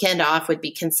 And a weekend off would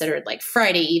be considered like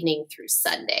Friday evening through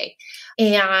Sunday.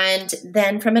 And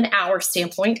then from an hour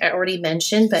standpoint, I already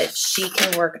mentioned, but she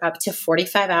can work up to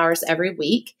 45 hours every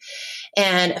week.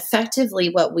 And effectively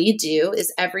what we do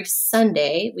is every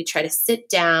Sunday, we try to sit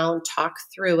down, talk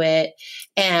through it,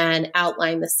 and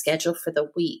outline the schedule for the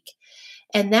week.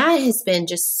 And that has been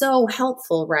just so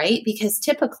helpful, right? Because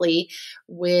typically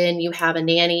when you have a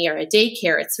nanny or a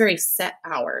daycare, it's very set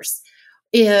hours.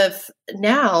 If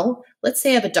now, let's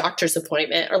say I have a doctor's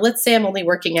appointment, or let's say I'm only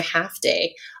working a half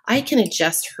day, I can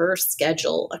adjust her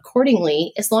schedule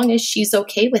accordingly as long as she's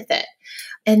okay with it.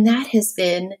 And that has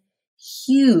been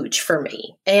huge for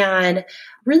me and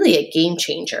really a game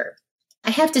changer. I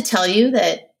have to tell you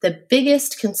that the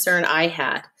biggest concern I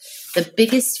had, the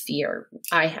biggest fear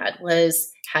I had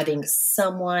was having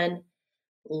someone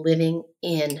living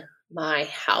in my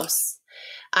house.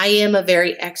 I am a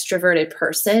very extroverted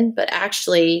person, but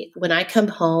actually when I come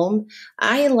home,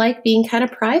 I like being kind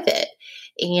of private.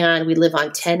 And we live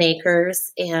on 10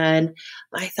 acres. And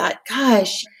I thought,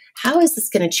 gosh, how is this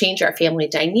going to change our family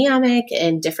dynamic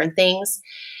and different things?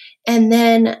 And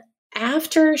then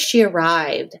after she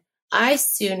arrived, I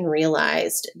soon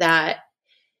realized that,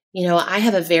 I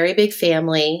have a very big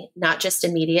family, not just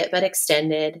immediate, but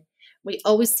extended. We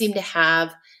always seem to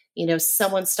have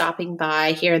someone stopping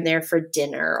by here and there for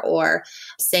dinner or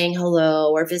saying hello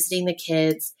or visiting the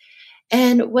kids.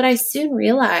 And what I soon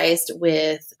realized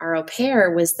with our au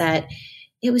pair was that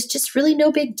it was just really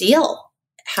no big deal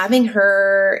having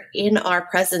her in our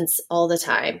presence all the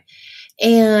time.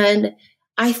 And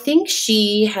I think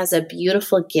she has a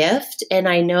beautiful gift. And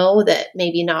I know that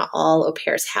maybe not all au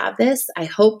pairs have this. I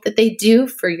hope that they do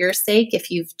for your sake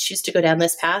if you choose to go down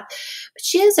this path. But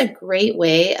she has a great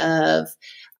way of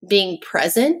being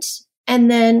present and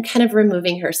then kind of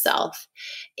removing herself.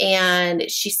 And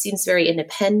she seems very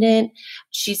independent.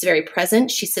 She's very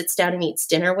present. She sits down and eats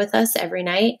dinner with us every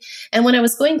night. And when I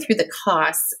was going through the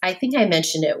costs, I think I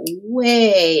mentioned it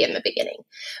way in the beginning.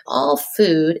 All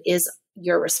food is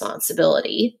your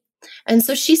responsibility. And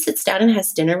so she sits down and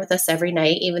has dinner with us every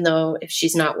night, even though if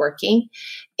she's not working.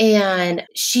 And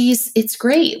it's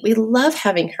great. We love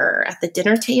having her at the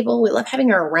dinner table. We love having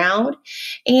her around.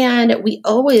 And we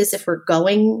always, if we're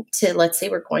going to, let's say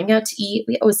we're going out to eat,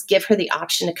 we always give her the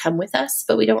option to come with us,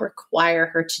 but we don't require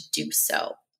her to do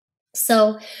so.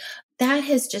 So that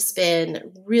has just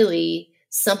been really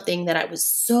something that I was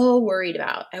so worried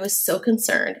about. I was so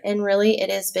concerned. And really, it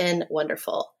has been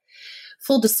wonderful.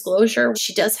 Full disclosure,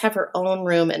 she does have her own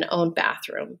room and own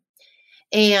bathroom,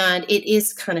 and it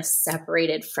is kind of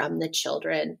separated from the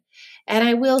children. And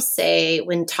I will say,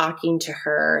 when talking to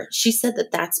her, she said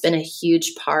that that's been a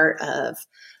huge part of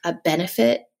a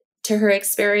benefit to her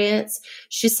experience.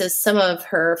 She says some of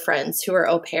her friends who are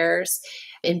au pairs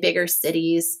in bigger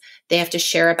cities, they have to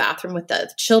share a bathroom with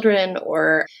the children,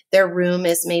 or their room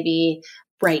is maybe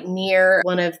right near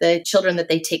one of the children that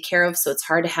they take care of. So it's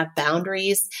hard to have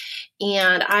boundaries.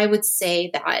 And I would say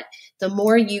that the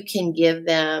more you can give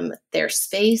them their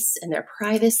space and their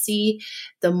privacy,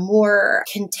 the more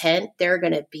content they're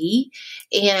going to be.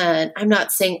 And I'm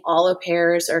not saying all au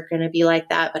pairs are going to be like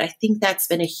that, but I think that's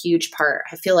been a huge part.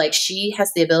 I feel like she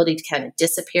has the ability to kind of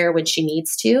disappear when she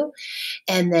needs to,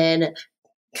 and then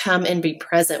come and be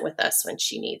present with us when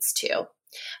she needs to.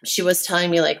 She was telling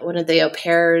me like one of the au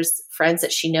pairs friends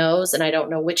that she knows, and I don't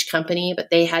know which company, but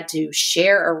they had to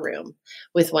share a room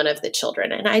with one of the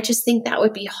children. And I just think that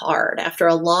would be hard after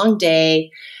a long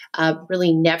day,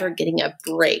 really never getting a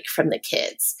break from the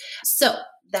kids. So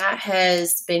that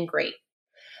has been great.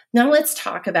 Now let's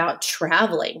talk about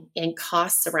traveling and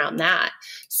costs around that.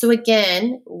 So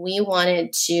again, we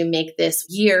wanted to make this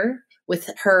year with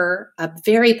her a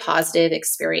very positive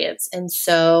experience. And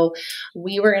so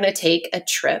we were going to take a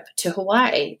trip to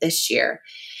Hawaii this year.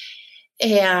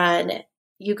 And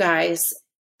you guys,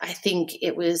 I think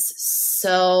it was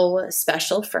so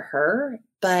special for her,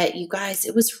 but you guys,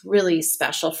 it was really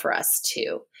special for us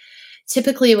too.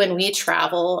 Typically, when we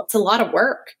travel, it's a lot of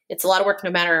work. It's a lot of work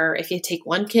no matter if you take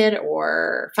one kid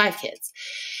or 5 kids.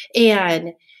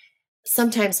 And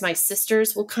sometimes my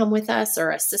sisters will come with us,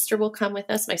 or a sister will come with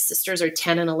us. My sisters are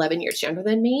 10 and 11 years younger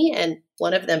than me, and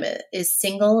one of them is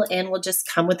single and will just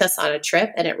come with us on a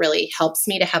trip, and it really helps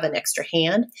me to have an extra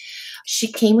hand.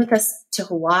 She came with us to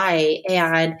Hawaii,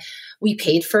 and we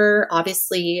paid for,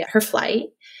 obviously, her flight.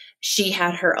 She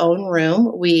had her own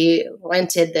room. We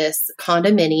rented this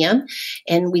condominium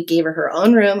and we gave her her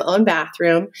own room, own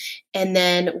bathroom. And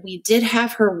then we did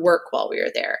have her work while we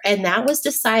were there. And that was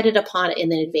decided upon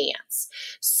in advance.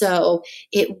 So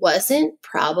it wasn't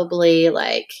probably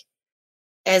like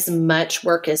as much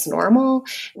work as normal.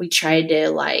 We tried to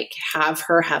like have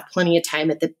her have plenty of time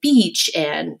at the beach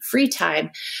and free time,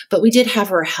 but we did have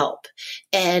her help.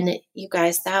 And you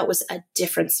guys, that was a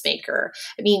difference maker.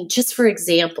 I mean, just for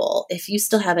example, if you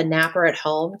still have a napper at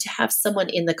home, to have someone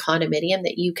in the condominium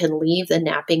that you can leave the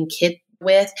napping kid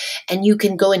with, and you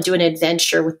can go and do an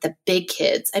adventure with the big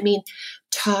kids. I mean,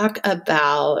 talk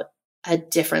about a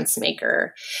difference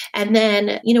maker. And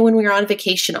then, when we were on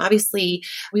vacation, obviously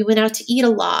we went out to eat a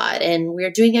lot and we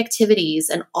were doing activities,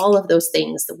 and all of those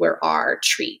things that were our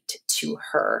treat to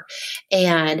her.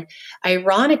 And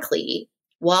ironically,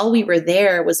 while we were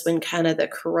there was when kind of the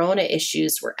corona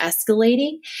issues were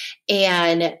escalating,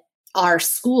 and our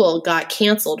school got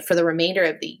canceled for the remainder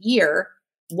of the year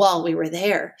while we were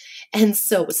there. And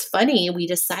so it was funny. We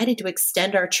decided to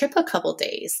extend our trip a couple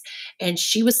days, and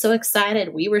she was so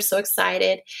excited. We were so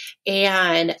excited.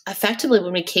 And effectively,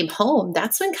 when we came home,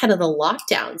 that's when kind of the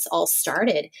lockdowns all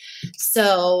started.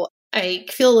 So I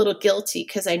feel a little guilty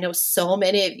because I know so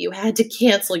many of you had to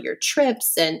cancel your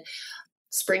trips and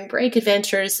spring break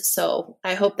adventures. So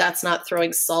I hope that's not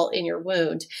throwing salt in your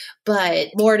wound, but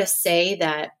more to say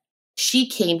that she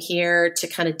came here to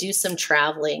kind of do some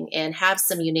traveling and have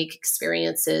some unique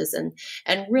experiences,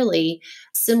 and really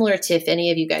similar to if any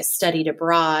of you guys studied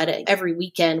abroad. Every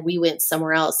weekend we went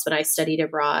somewhere else. When I studied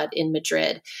abroad in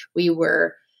Madrid, we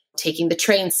were taking the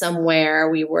train somewhere.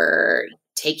 We were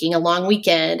taking a long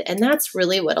weekend. And that's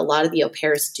really what a lot of the au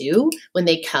pairs do when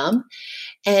they come.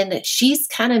 And she's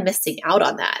kind of missing out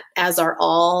on that, as are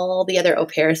all the other au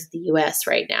pairs in the US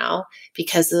right now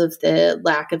because of the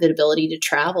lack of ability to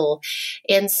travel.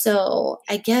 And so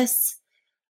I guess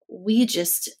we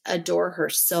just adore her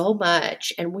so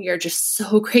much. And we are just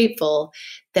so grateful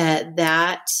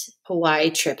that Hawaii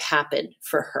trip happened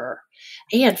for her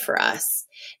and for us.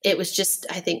 It was just,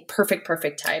 I think, perfect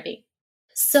timing.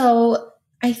 So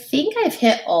I think I've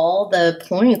hit all the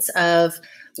points of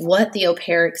what the au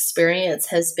pair experience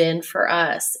has been for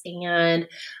us. And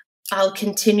I'll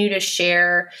continue to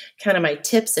share kind of my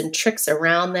tips and tricks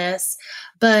around this.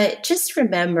 But just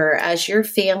remember, as your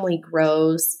family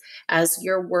grows, as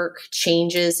your work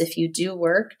changes, if you do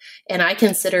work, and I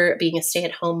consider being a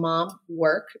stay-at-home mom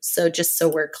work. So just so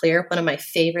we're clear, one of my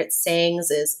favorite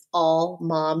sayings is all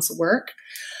moms work.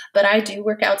 But I do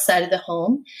work outside of the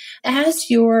home. As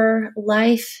your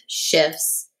life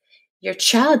shifts, your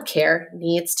childcare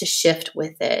needs to shift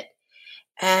with it.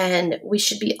 And we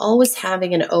should be always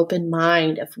having an open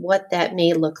mind of what that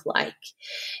may look like.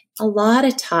 A lot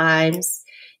of times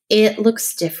it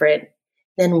looks different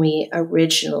than we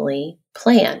originally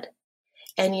planned.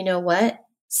 And you know what?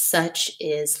 Such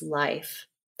is life.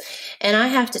 And I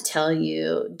have to tell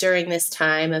you, during this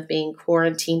time of being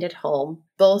quarantined at home,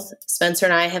 both Spencer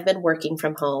and I have been working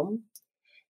from home,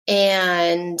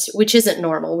 and which isn't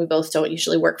normal. We both don't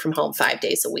usually work from home 5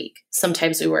 days a week.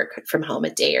 Sometimes we work from home a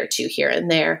day or two here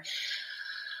and there.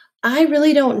 I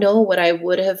really don't know what I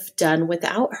would have done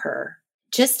without her.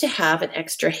 Just to have an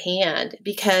extra hand,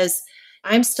 because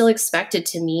I'm still expected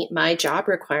to meet my job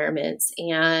requirements.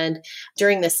 And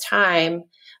during this time,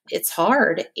 it's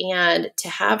hard. And to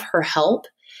have her help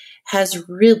has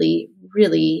really,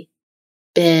 really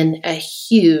been a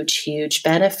huge, huge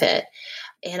benefit.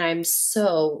 And I'm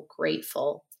so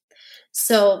grateful.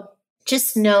 So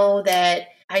just know that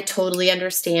I totally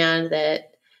understand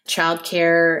that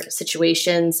childcare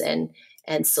situations and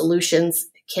solutions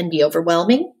can be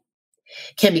overwhelming,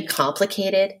 can be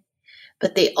complicated,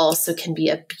 but they also can be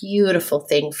a beautiful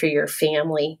thing for your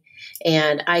family.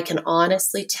 And I can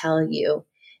honestly tell you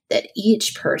that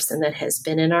each person that has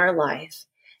been in our life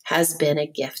has been a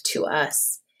gift to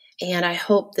us. And I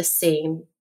hope the same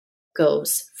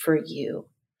goes for you.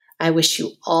 I wish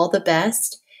you all the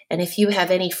best. And if you have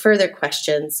any further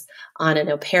questions on an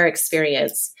au pair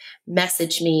experience,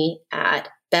 message me at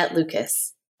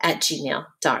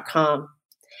betlucas@gmail.com.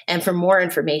 And for more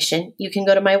information, you can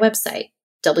go to my website,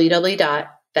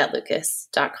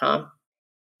 www.betlucas.com.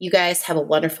 You guys have a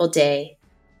wonderful day.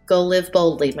 Go live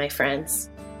boldly, my friends.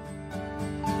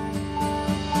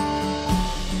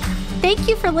 Thank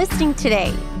you for listening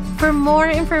today. For more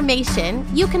information,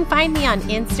 you can find me on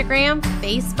Instagram,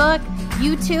 Facebook,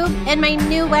 YouTube, and my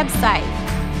new website,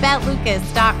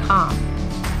 betlucas.com.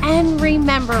 And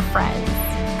remember, friends,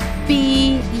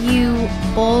 be you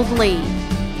boldly.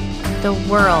 The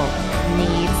world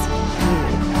needs